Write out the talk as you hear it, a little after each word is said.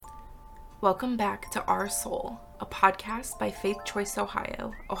Welcome back to Our Soul, a podcast by Faith Choice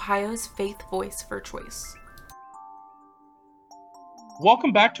Ohio, Ohio's faith voice for choice.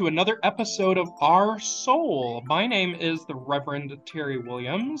 Welcome back to another episode of Our Soul. My name is the Reverend Terry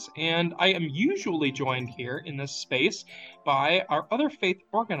Williams, and I am usually joined here in this space by our other faith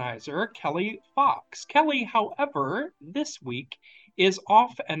organizer, Kelly Fox. Kelly, however, this week is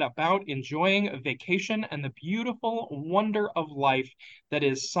off and about enjoying a vacation and the beautiful wonder of life that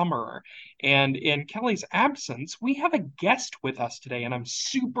is summer. And in Kelly's absence, we have a guest with us today, and I'm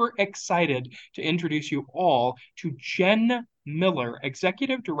super excited to introduce you all to Jen Miller,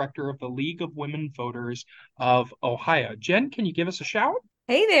 Executive Director of the League of Women Voters of Ohio. Jen, can you give us a shout?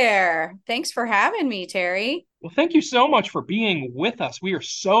 Hey there. Thanks for having me, Terry. Well, thank you so much for being with us. We are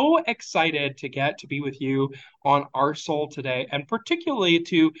so excited to get to be with you on Our Soul today, and particularly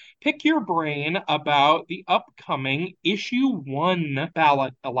to pick your brain about the upcoming Issue 1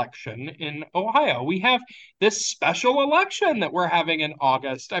 ballot election in Ohio. We have this special election that we're having in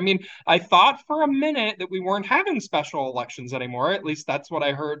August. I mean, I thought for a minute that we weren't having special elections anymore. At least that's what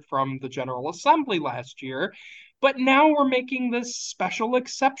I heard from the General Assembly last year. But now we're making this special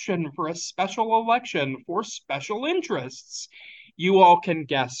exception for a special election for special interests. You all can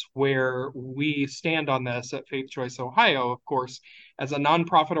guess where we stand on this at Faith Choice Ohio. Of course, as a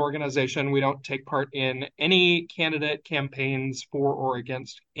nonprofit organization, we don't take part in any candidate campaigns for or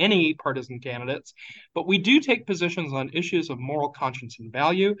against any partisan candidates, but we do take positions on issues of moral conscience and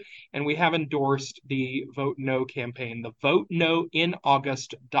value, and we have endorsed the Vote No campaign, the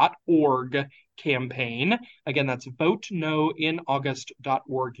votenoinaugust.org campaign. Again, that's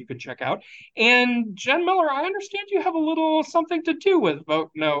votenoinaugust.org. You can check out. And Jen Miller, I understand you have a little something to do with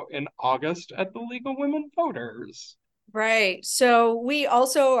Vote No in August at the League of Women Voters. Right. So we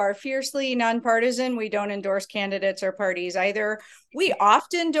also are fiercely nonpartisan. We don't endorse candidates or parties either. We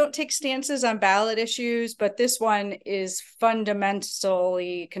often don't take stances on ballot issues, but this one is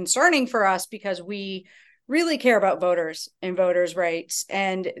fundamentally concerning for us because we really care about voters and voters' rights.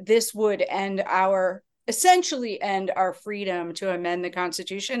 And this would essentially end our freedom to amend the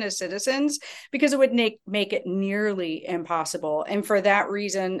Constitution as citizens, because it would make it nearly impossible. And for that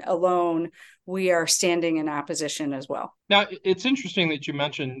reason alone, we are standing in opposition as well. Now, it's interesting that you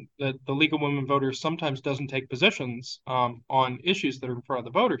mentioned that the League of Women Voters sometimes doesn't take positions on issues that are in front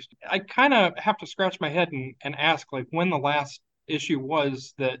of the voters. I kind of have to scratch my head and ask, like, when the last issue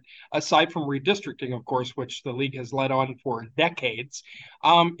was that, aside from redistricting, of course, which the league has led on for decades,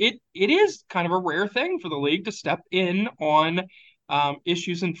 it is kind of a rare thing for the league to step in on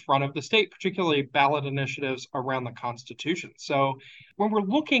issues in front of the state, particularly ballot initiatives around the Constitution. So when we're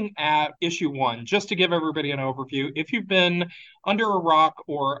looking at issue 1, just to give everybody an overview, if you've been under a rock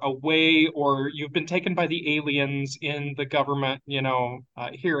or away, or you've been taken by the aliens in the government,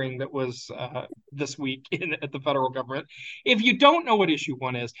 hearing that was this week at the federal government, if you don't know what issue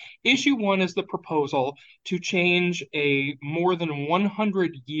 1 is the proposal to change a more than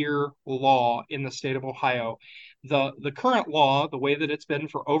 100-year law in the state of Ohio. The current law, the way that it's been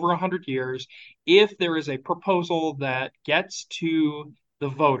for over 100 years, if there is a proposal that gets to the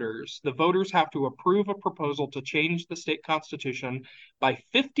voters have to approve a proposal to change the state constitution by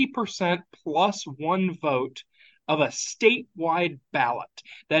 50% plus one vote of a statewide ballot.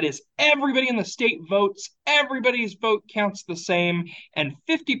 That is, everybody in the state votes, everybody's vote counts the same, and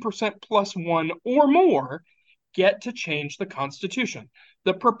 50% plus one or more get to change the Constitution.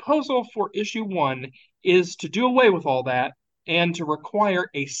 The proposal for issue 1 is to do away with all that and to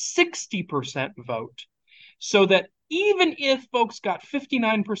require a 60% vote, so that even if folks got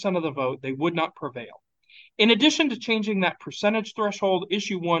 59% of the vote, they would not prevail. In addition to changing that percentage threshold,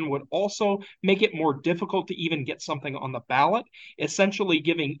 issue 1 would also make it more difficult to even get something on the ballot, essentially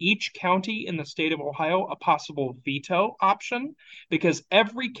giving each county in the state of Ohio a possible veto option, because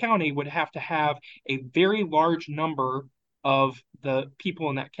every county would have to have a very large number of the people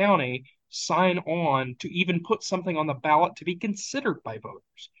in that county sign on to even put something on the ballot to be considered by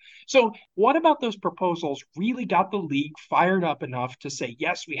voters. So what about those proposals really got the league fired up enough to say,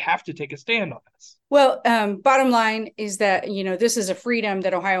 yes, we have to take a stand on this? Well, bottom line is that, this is a freedom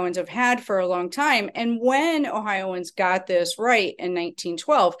that Ohioans have had for a long time. And when Ohioans got this right in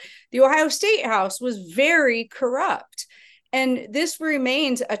 1912, the Ohio State House was very corrupt. And this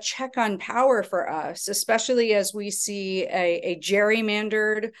remains a check on power for us, especially as we see a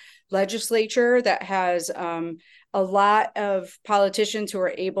gerrymandered legislature that has a lot of politicians who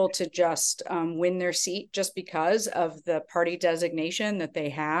are able to just win their seat just because of the party designation that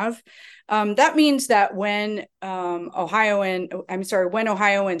they have. That means that when when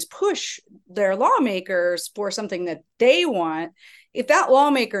Ohioans push their lawmakers for something that they want, if that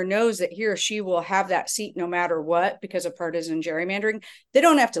lawmaker knows that he or she will have that seat no matter what because of partisan gerrymandering, they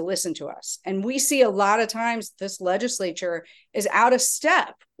don't have to listen to us. And we see a lot of times this legislature is out of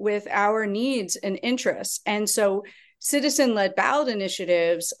step with our needs and interests. And so citizen-led ballot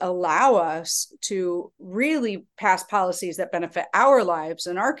initiatives allow us to really pass policies that benefit our lives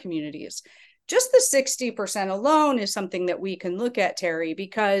and our communities. Just the 60% alone is something that we can look at, Terry,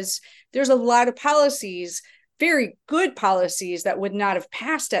 because there's a lot of policies, very good policies, that would not have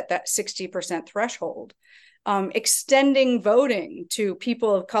passed at that 60% threshold. Extending voting to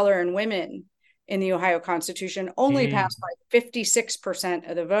people of color and women in the Ohio Constitution only passed by 56%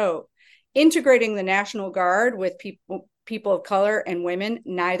 of the vote. Integrating the National Guard with people of color and women,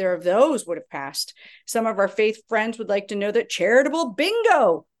 neither of those would have passed. Some of our faith friends would like to know that charitable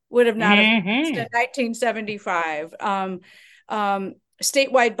bingo would have not have passed in 1975.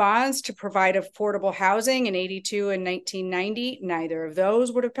 Statewide bonds to provide affordable housing in 82 and 1990, neither of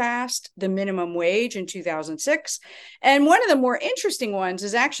those would have passed. The minimum wage in 2006. And one of the more interesting ones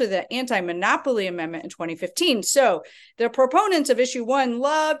is actually the anti-monopoly amendment in 2015. So the proponents of issue 1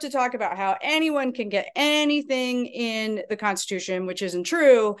 love to talk about how anyone can get anything in the Constitution, which isn't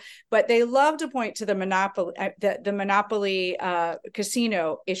true, but they love to point to the monopoly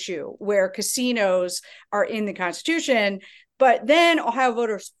casino issue, where casinos are in the Constitution. But then Ohio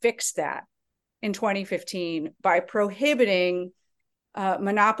voters fixed that in 2015 by prohibiting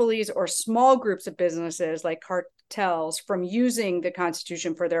monopolies or small groups of businesses like cartels from using the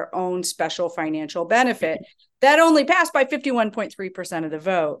Constitution for their own special financial benefit. That only passed by 51.3% of the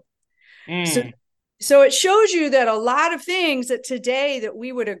vote. So it shows you that a lot of things that today that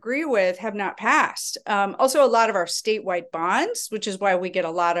we would agree with have not passed. Also, a lot of our statewide bonds, which is why we get a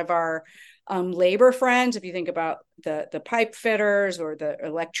lot of our labor friends. If you think about the pipe fitters or the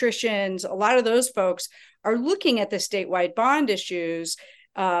electricians, a lot of those folks are looking at the statewide bond issues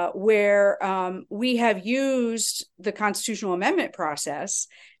where we have used the constitutional amendment process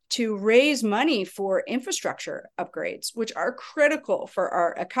to raise money for infrastructure upgrades, which are critical for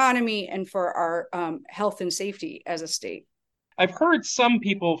our economy and for our health and safety as a state. I've heard some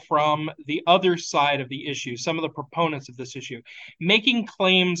people from the other side of the issue, some of the proponents of this issue, making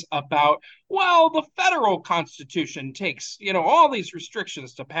claims about, well, the federal constitution takes, all these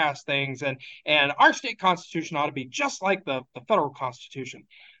restrictions to pass things, and our state constitution ought to be just like the federal constitution.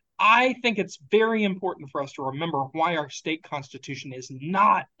 I think it's very important for us to remember why our state constitution is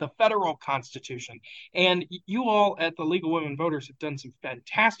not the federal constitution. And you all at the League of Women Voters have done some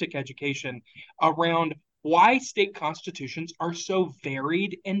fantastic education around why state constitutions are so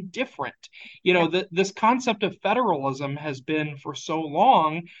varied and different. This concept of federalism has been for so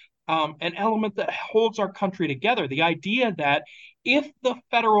long an element that holds our country together. The idea that if the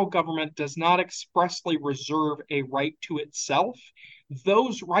federal government does not expressly reserve a right to itself,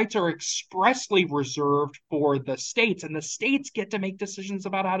 those rights are expressly reserved for the states, and the states get to make decisions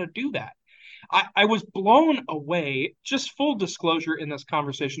about how to do that. I was blown away, just full disclosure in this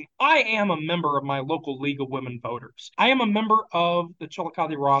conversation. I am a member of my local League of Women Voters. I am a member of the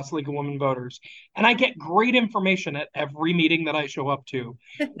Chillicothe Ross League of Women Voters, and I get great information at every meeting that I show up to.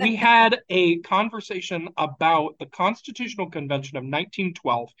 We had a conversation about the Constitutional Convention of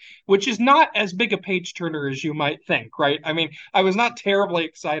 1912, which is not as big a page turner as you might think, right? I mean, I was not terribly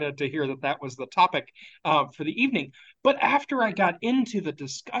excited to hear that was the topic for the evening. But after I got into the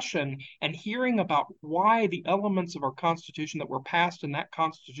discussion and hearing about why the elements of our Constitution that were passed in that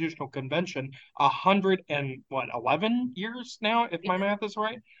Constitutional Convention 11 years now, if my math is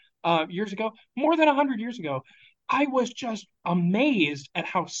right, years ago, more than 100 years ago, I was just amazed at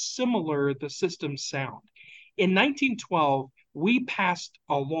how similar the systems sound. In 1912, we passed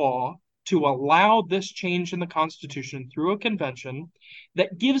a law to allow this change in the Constitution through a convention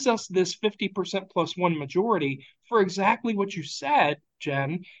that gives us this 50% plus one majority for exactly what you said,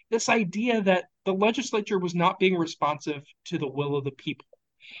 Jen, this idea that the legislature was not being responsive to the will of the people.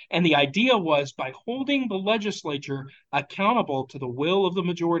 And the idea was by holding the legislature accountable to the will of the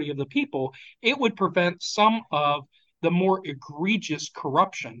majority of the people, it would prevent some of the more egregious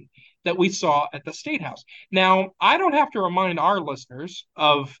corruption that we saw at the State House. Now, I don't have to remind our listeners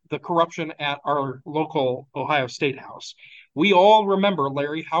of the corruption at our local Ohio State House. We all remember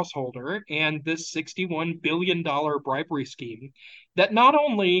Larry Householder and this $61 billion bribery scheme that not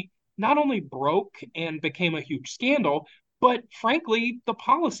only broke and became a huge scandal, but frankly, the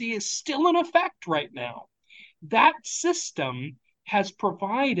policy is still in effect right now. That system has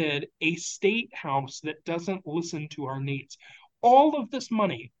provided a state house that doesn't listen to our needs. all of this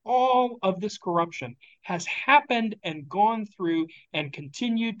money, all of this corruption has happened and gone through and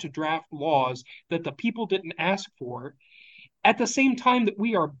continued to draft laws that the people didn't ask for, at the same time that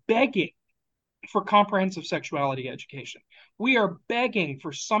we are begging for comprehensive sexuality education. We are begging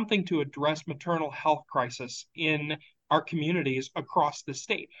for something to address maternal health crisis in our communities across the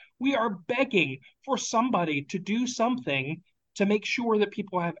state. We are begging for somebody to do something to make sure that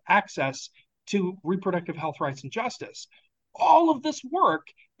people have access to reproductive health rights and justice. All of this work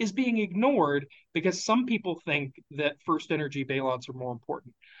is being ignored because some people think that first energy bailouts are more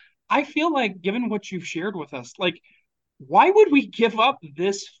important. I feel like, given what you've shared with us, like, why would we give up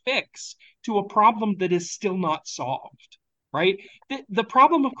this fix to a problem that is still not solved? Right? The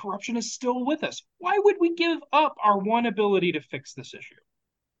problem of corruption is still with us. Why would we give up our one ability to fix this issue?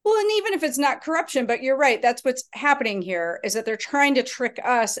 Well, and even if it's not corruption, but you're right, that's what's happening here, is that they're trying to trick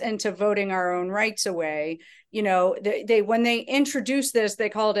us into voting our own rights away. You know, they when they introduced this, they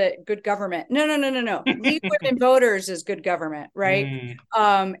called it good government. No. Leave women voters is good government, right?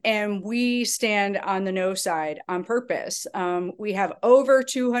 And we stand on the no side on purpose. We have over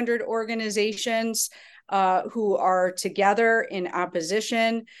 200 organizations who are together in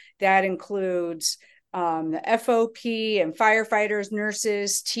opposition. That includes the FOP and firefighters,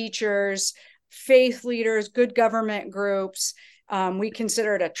 nurses, teachers, faith leaders, good government groups. We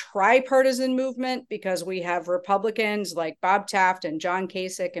consider it a tripartisan movement because we have Republicans like Bob Taft and John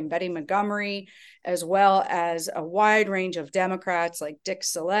Kasich and Betty Montgomery, as well as a wide range of Democrats like Dick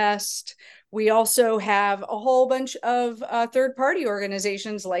Celeste. We also have a whole bunch of third-party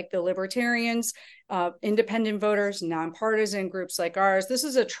organizations like the Libertarians, independent voters, nonpartisan groups like ours. This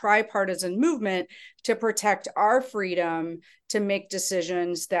is a tripartisan movement to protect our freedom to make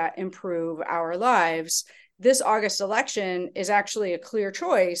decisions that improve our lives. This August election is actually a clear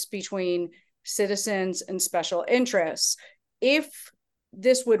choice between citizens and special interests. If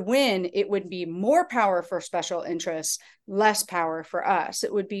this would win, it would be more power for special interests, less power for us.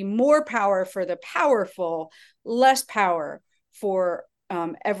 It would be more power for the powerful, less power for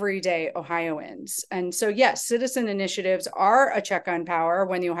everyday Ohioans. And so, yes, citizen initiatives are a check on power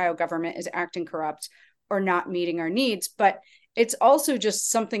when the Ohio government is acting corrupt or not meeting our needs. But it's also just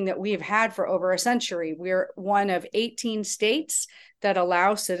something that we've had for over a century. We're one of 18 states that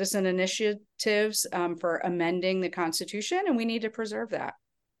allow citizen initiatives for amending the Constitution, and we need to preserve that.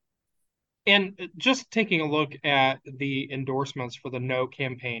 And just taking a look at the endorsements for the No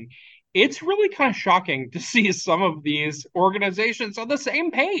campaign, it's really kind of shocking to see some of these organizations on the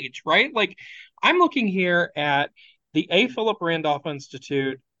same page, right? Like, I'm looking here at the A. Philip Randolph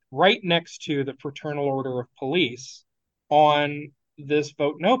Institute right next to the Fraternal Order of Police on this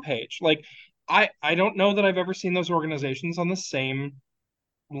Vote No page. Like, I don't know that I've ever seen those organizations on the same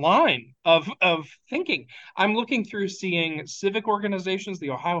line of thinking. I'm looking through seeing civic organizations,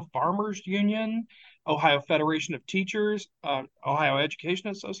 the Ohio Farmers Union, Ohio Federation of Teachers, Ohio Education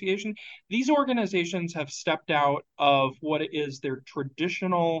Association. These organizations have stepped out of what is their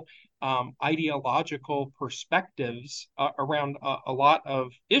traditional ideological perspectives around a lot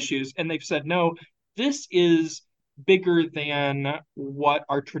of issues, and they've said, no, this is bigger than what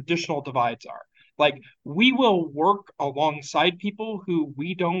our traditional divides are. Like, we will work alongside people who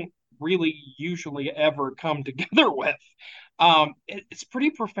we don't really usually ever come together with. It's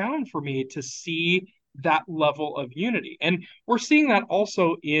pretty profound for me to see that level of unity. And we're seeing that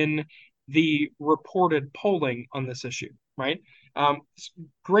also in the reported polling on this issue, right?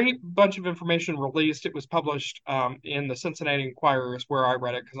 Great bunch of information released. It was published in the Cincinnati Enquirer, is where I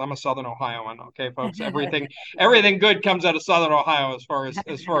read it because I'm a Southern Ohioan. Okay, folks, everything good comes out of Southern Ohio as far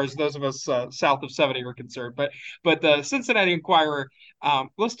as those of us south of 70 are concerned. But the Cincinnati Enquirer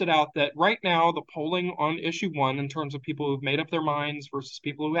listed out that right now the polling on issue one, in terms of people who've made up their minds versus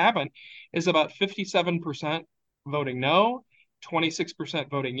people who haven't, is about 57% voting no, 26%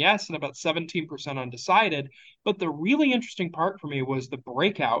 voting yes, and about 17% undecided. But the really interesting part for me was the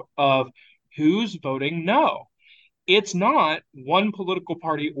breakout of who's voting no. It's not one political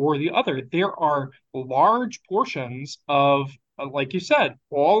party or the other. There are large portions of, like you said,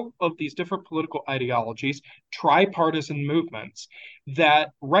 all of these different political ideologies, tripartisan movements that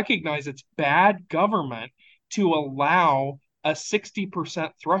recognize it's bad government to allow a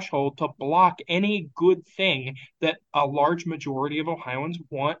 60% threshold to block any good thing that a large majority of Ohioans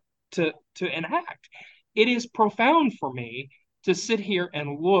want to enact. It is profound for me to sit here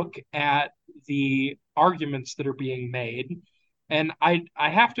and look at the arguments that are being made. And I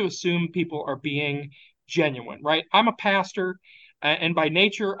have to assume people are being genuine, right? I'm a pastor, and by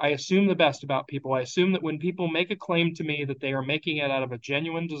nature, I assume the best about people. I assume that when people make a claim to me that they are making it out of a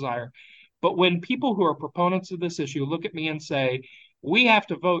genuine desire. But when people who are proponents of this issue look at me and say, we have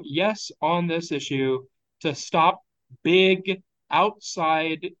to vote yes on this issue to stop big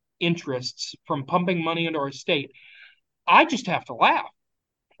outside interests from pumping money into our state, I just have to laugh.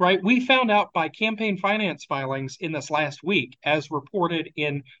 Right. We found out by campaign finance filings in this last week, as reported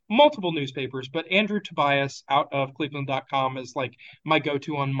in multiple newspapers, but Andrew Tobias out of Cleveland.com is like my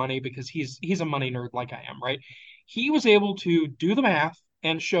go-to on money because he's a money nerd like I am, right? He was able to do the math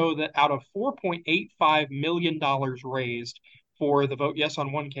and show that out of $4.85 million raised for the Vote Yes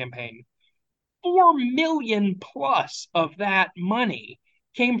on One campaign, 4 million plus of that money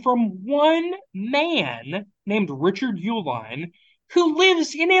came from one man named Richard Uline who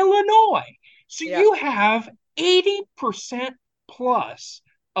lives in Illinois. So you have 80% plus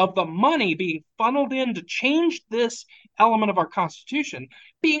of the money being funneled in to change this element of our Constitution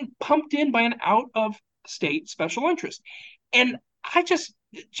being pumped in by an out of state special interest. And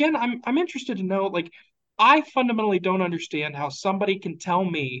Jen, I'm interested to know, like, I fundamentally don't understand how somebody can tell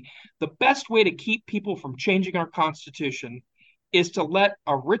me the best way to keep people from changing our Constitution is to let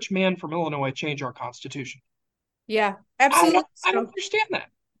a rich man from Illinois change our Constitution. Yeah, absolutely. I don't understand that.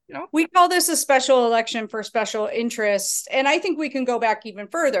 We call this a special election for special interests, and I think we can go back even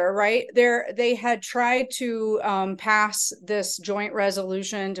further. Right there, they had tried to pass this joint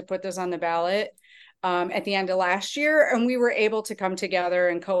resolution to put this on the ballot at the end of last year, and we were able to come together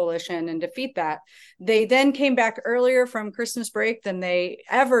in coalition and defeat that. They then came back earlier from Christmas break than they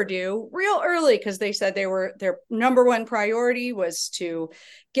ever do, real early, because they said their number one priority was to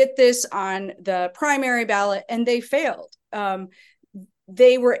get this on the primary ballot, and they failed.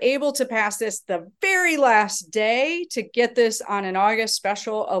 They were able to pass this the very last day to get this on an August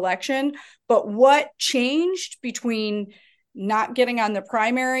special election. But what changed between not getting on the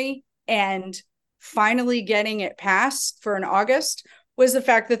primary and finally getting it passed for an August was the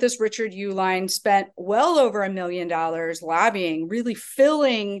fact that this Richard Uline spent well over $1 million lobbying, really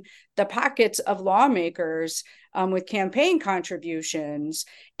filling the pockets of lawmakers with campaign contributions.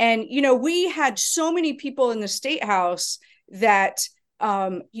 And, we had so many people in the State House that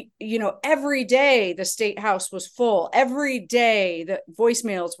every day the State House was full. Every day the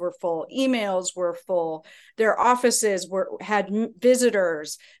voicemails were full, emails were full. Their offices had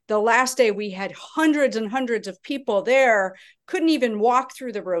visitors. The last day we had hundreds and hundreds of people there, couldn't even walk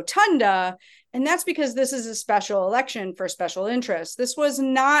through the rotunda. And that's because this is a special election for special interests. This was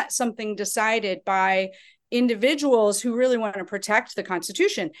not something decided by individuals who really want to protect the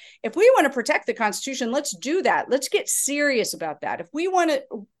Constitution. If we want to protect the Constitution, let's do that. Let's get serious about that. If we want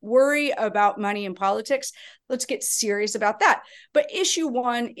to worry about money in politics, let's get serious about that. But issue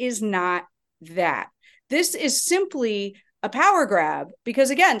one is not that. This is simply a power grab because,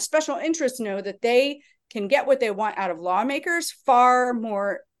 again, special interests know that they can get what they want out of lawmakers far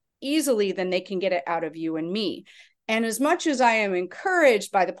more easily than they can get it out of you and me. And as much as I am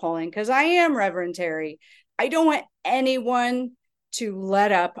encouraged by the polling, because I am Reverend Terry, I don't want anyone to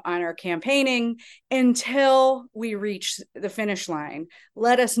let up on our campaigning until we reach the finish line.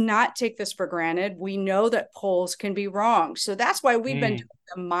 Let us not take this for granted. We know that polls can be wrong. So that's why we've been doing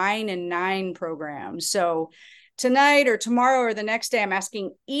the Mine and Nine program. So tonight or tomorrow or the next day, I'm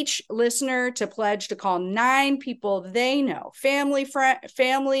asking each listener to pledge to call 9 people they know,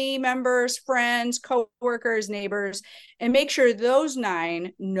 family members, friends, coworkers, neighbors, and make sure those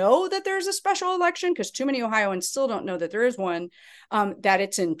 9 know that there's a special election, because too many Ohioans still don't know that there is one, that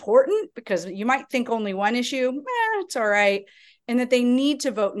it's important, because you might think only one issue, it's all right, and that they need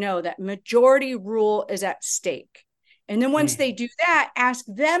to vote no, that majority rule is at stake. And then once they do that, ask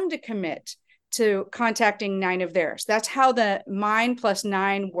them to commit to contacting 9 of theirs. That's how the Mine plus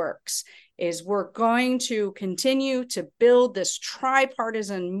 9 works, is we're going to continue to build this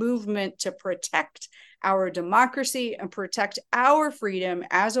tripartisan movement to protect our democracy and protect our freedom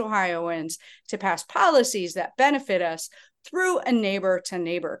as Ohioans to pass policies that benefit us through a neighbor to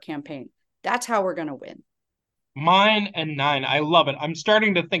neighbor campaign. That's how we're going to win. Mine and 9. I love it. I'm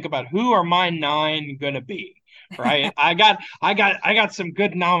starting to think about who are my 9 going to be. Right. I got some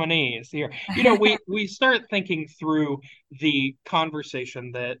good nominees here. We start thinking through the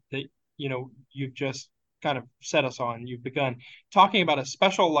conversation that you've just kind of set us on. You've begun talking about a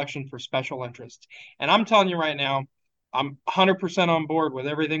special election for special interests. And I'm telling you right now, I'm 100% on board with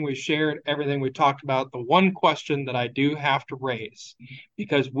everything we shared, everything we talked about. The one question that I do have to raise,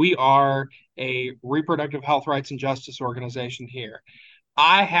 because we are a reproductive health rights and justice organization here,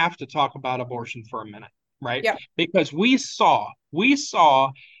 I have to talk about abortion for a minute. Right. Yep. Because we saw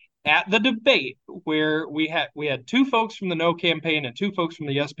at the debate where we had two folks from the no campaign and two folks from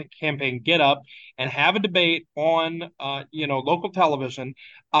the yes campaign get up and have a debate on local television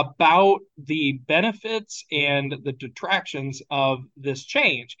about the benefits and the detractions of this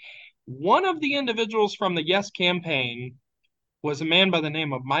change. One of the individuals from the yes campaign was a man by the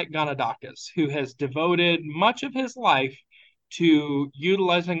name of Mike Ganadakis, who has devoted much of his life to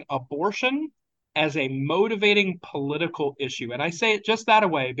utilizing abortion as a motivating political issue. And I say it just that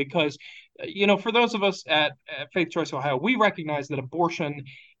way because, for those of us at Faith Choice Ohio, we recognize that abortion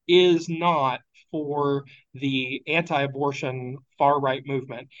is not for the anti-abortion far-right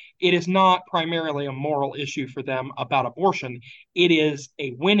movement. It is not primarily a moral issue for them about abortion. It is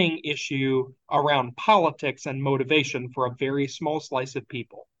a winning issue around politics and motivation for a very small slice of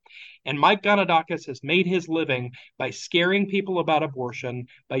people. And Mike Ganadakis has made his living by scaring people about abortion,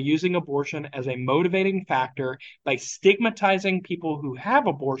 by using abortion as a motivating factor, by stigmatizing people who have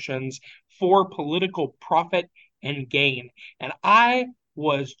abortions for political profit and gain. And I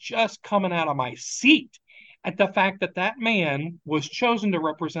was just coming out of my seat at the fact that that man was chosen to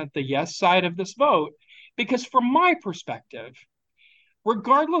represent the yes side of this vote, because from my perspective,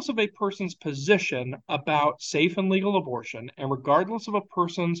 regardless of a person's position about safe and legal abortion, and regardless of a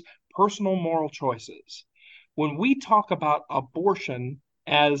person's personal moral choices, when we talk about abortion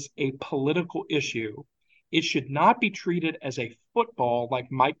as a political issue, it should not be treated as a football like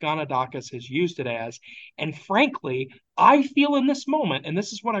Mike Ganadakis has used it as. And frankly, I feel in this moment, and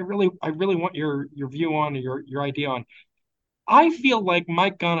this is what I really want your view on, or your idea on. I feel like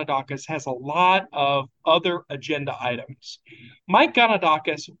Mike Ganadakis has a lot of other agenda items. Mike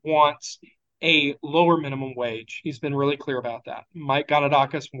Ganadakis wants a lower minimum wage. He's been really clear about that. Mike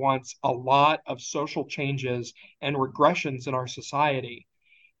Ganadakis wants a lot of social changes and regressions in our society.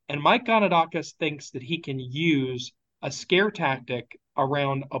 And Mike Ganadakis thinks that he can use a scare tactic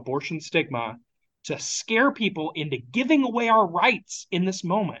around abortion stigma to scare people into giving away our rights in this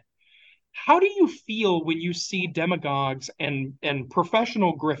moment. How do you feel when you see demagogues and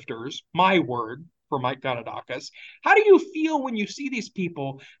professional grifters, my word for Mike Ganadakis, how do you feel when you see these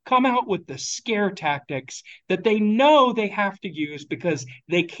people come out with the scare tactics that they know they have to use because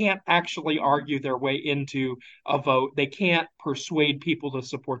they can't actually argue their way into a vote? They can't persuade people to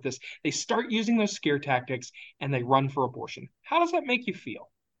support this. They start using those scare tactics and they run for abortion. How does that make you feel?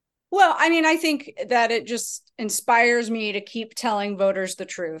 Well, I mean, I think that it just inspires me to keep telling voters the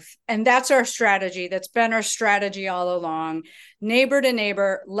truth. And that's our strategy. That's been our strategy all along. Neighbor to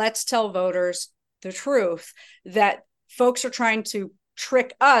neighbor, let's tell voters the truth that folks are trying to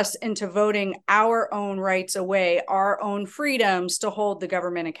trick us into voting our own rights away, our own freedoms to hold the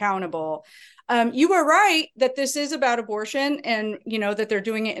government accountable. You were right that this is about abortion, and that they're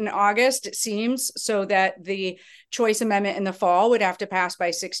doing it in August, it seems, so that the choice amendment in the fall would have to pass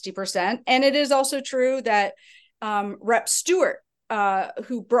by 60%. And it is also true that Rep. Stewart,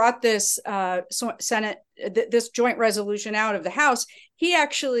 who brought this this joint resolution out of the House, he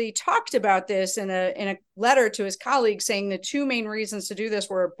actually talked about this in a letter to his colleagues, saying the two main reasons to do this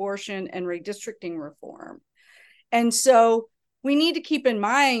were abortion and redistricting reform. And so we need to keep in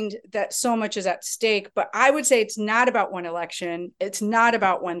mind that so much is at stake, but I would say it's not about one election. It's not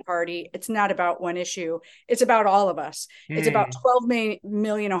about one party. It's not about one issue. It's about all of us. It's about 12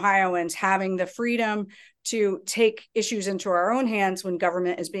 million Ohioans having the freedom to take issues into our own hands when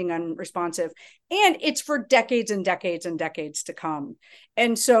government is being unresponsive. And it's for decades and decades and decades to come.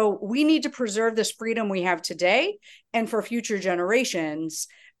 And so we need to preserve this freedom we have today and for future generations.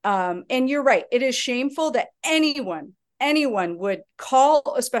 And you're right. It is shameful that anyone would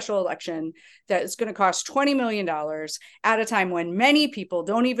call a special election that is going to cost $20 million at a time when many people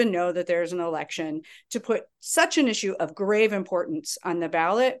don't even know that there's an election, to put such an issue of grave importance on the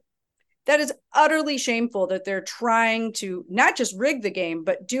ballot. That is utterly shameful that they're trying to not just rig the game,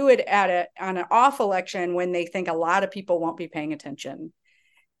 but do it on an off election when they think a lot of people won't be paying attention.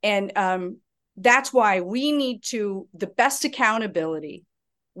 And that's why we need the best accountability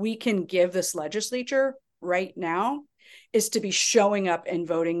we can give this legislature right now is to be showing up and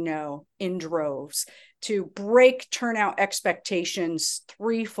voting no in droves, to break turnout expectations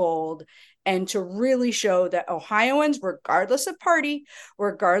threefold, and to really show that Ohioans, regardless of party,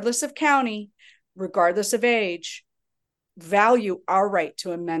 regardless of county, regardless of age, value our right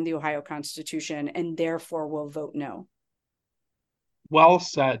to amend the Ohio Constitution, and therefore will vote no. Well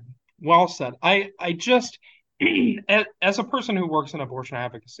said. Well said. I just, as a person who works in abortion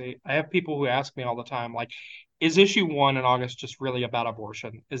advocacy, I have people who ask me all the time, like, is issue 1 in August just really about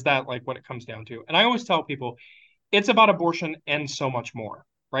abortion? Is that like what it comes down to? And I always tell people it's about abortion and so much more,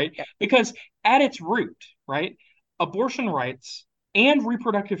 right? Yeah. Because at its root, right, abortion rights and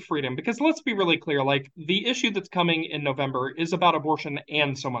reproductive freedom. Because let's be really clear, like the issue that's coming in November is about abortion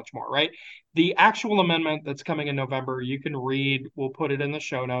and so much more, right? The actual amendment that's coming in November, you can read, we'll put it in the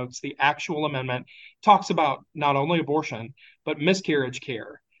show notes. The actual amendment talks about not only abortion, but miscarriage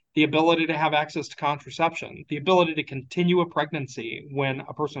care, the ability to have access to contraception, the ability to continue a pregnancy when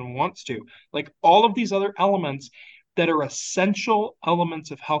a person wants to, like all of these other elements that are essential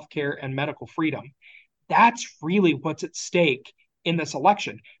elements of healthcare and medical freedom. That's really what's at stake in this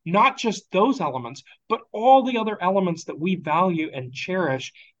election. Not just those elements, but all the other elements that we value and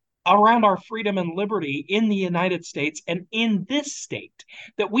cherish around our freedom and liberty in the United States and in this state,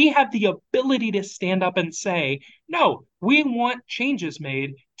 that we have the ability to stand up and say, no, we want changes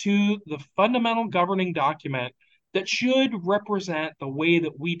made to the fundamental governing document that should represent the way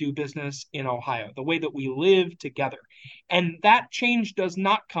that we do business in Ohio, the way that we live together. And that change does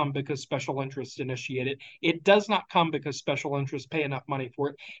not come because special interests initiate it. It does not come because special interests pay enough money for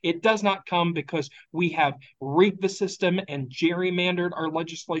it. It does not come because we have rigged the system and gerrymandered our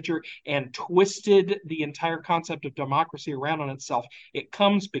legislature and twisted the entire concept of democracy around on itself. It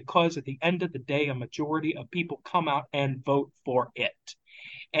comes because at the end of the day, a majority of people come out and vote for it.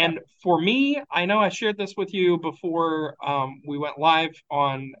 And for me, I know I shared this with you before we went live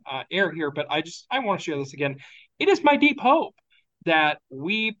on air here, but I want to share this again. It is my deep hope that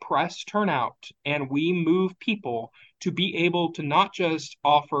we press turnout and we move people to be able to not just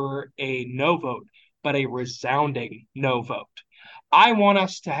offer a no vote, but a resounding no vote. I want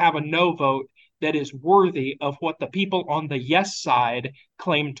us to have a no vote that is worthy of what the people on the yes side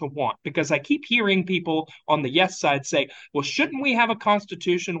claim to want. Because I keep hearing people on the yes side say, well, shouldn't we have a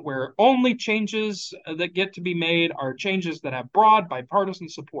constitution where only changes that get to be made are changes that have broad bipartisan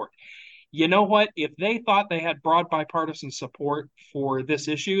support? You know what? If they thought they had broad bipartisan support for this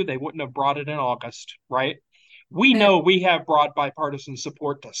issue, they wouldn't have brought it in August, right? We know we have broad bipartisan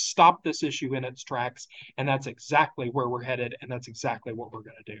support to stop this issue in its tracks, and that's exactly where we're headed, and that's exactly what we're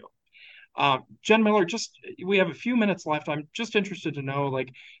going to do. Jen Miller, we have a few minutes left. I'm just interested to know,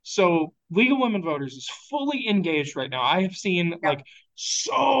 so League of Women Voters is fully engaged right now. I have seen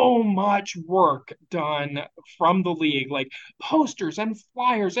so much work done from the league, like posters and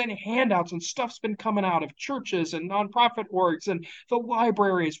flyers and handouts and stuff's been coming out of churches and nonprofit orgs and the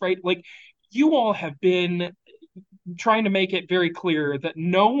libraries, right? Like you all have been trying to make it very clear that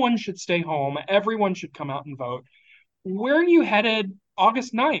no one should stay home. Everyone should come out and vote. Where are you headed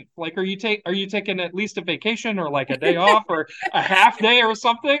August 9th? Like, are you taking at least a vacation or like a day off or a half day or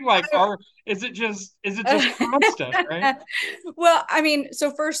something? Like, or is it just constant, right? Well, I mean,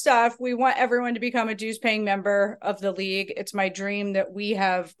 so first off, we want everyone to become a dues paying member of the league. It's my dream that we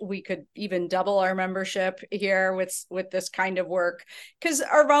could even double our membership here with this kind of work, because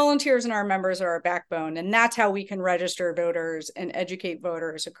our volunteers and our members are our backbone, and that's how we can register voters and educate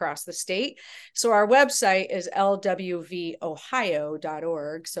voters across the state. So our website is lwvohio.org.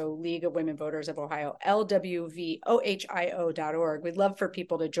 So League of Women Voters of Ohio, lwvohio.org. We'd love for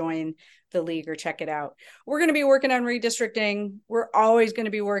people to join the league or check it out. We're going to be working on redistricting. We're always going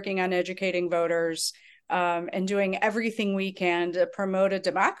to be working on educating voters and doing everything we can to promote a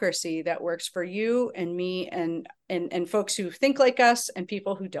democracy that works for you and me and folks who think like us and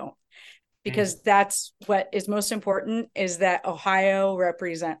people who don't. Because that's what is most important, is that Ohio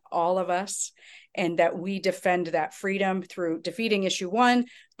represent all of us and that we defend that freedom through defeating issue 1,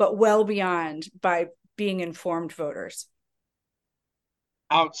 but well beyond by being informed voters.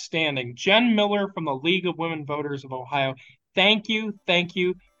 Outstanding. Jen Miller from the League of Women Voters of Ohio. Thank you, thank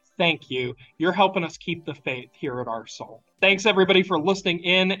you, thank you. You're helping us keep the faith here at Our Soul. Thanks everybody for listening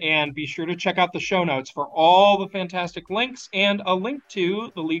in, and be sure to check out the show notes for all the fantastic links and a link to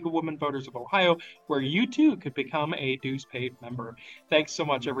the League of Women Voters of Ohio, where you too could become a dues paid member. Thanks so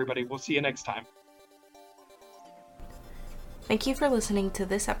much, everybody. We'll see you next time. Thank you for listening to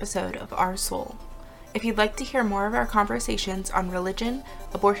this episode of Our Soul. If you'd like to hear more of our conversations on religion,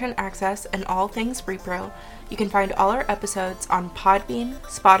 abortion access, and all things repro, you can find all our episodes on Podbean,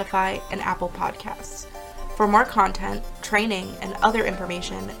 Spotify, and Apple Podcasts. For more content, training, and other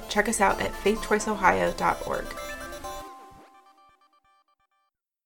information, check us out at faithchoiceohio.org.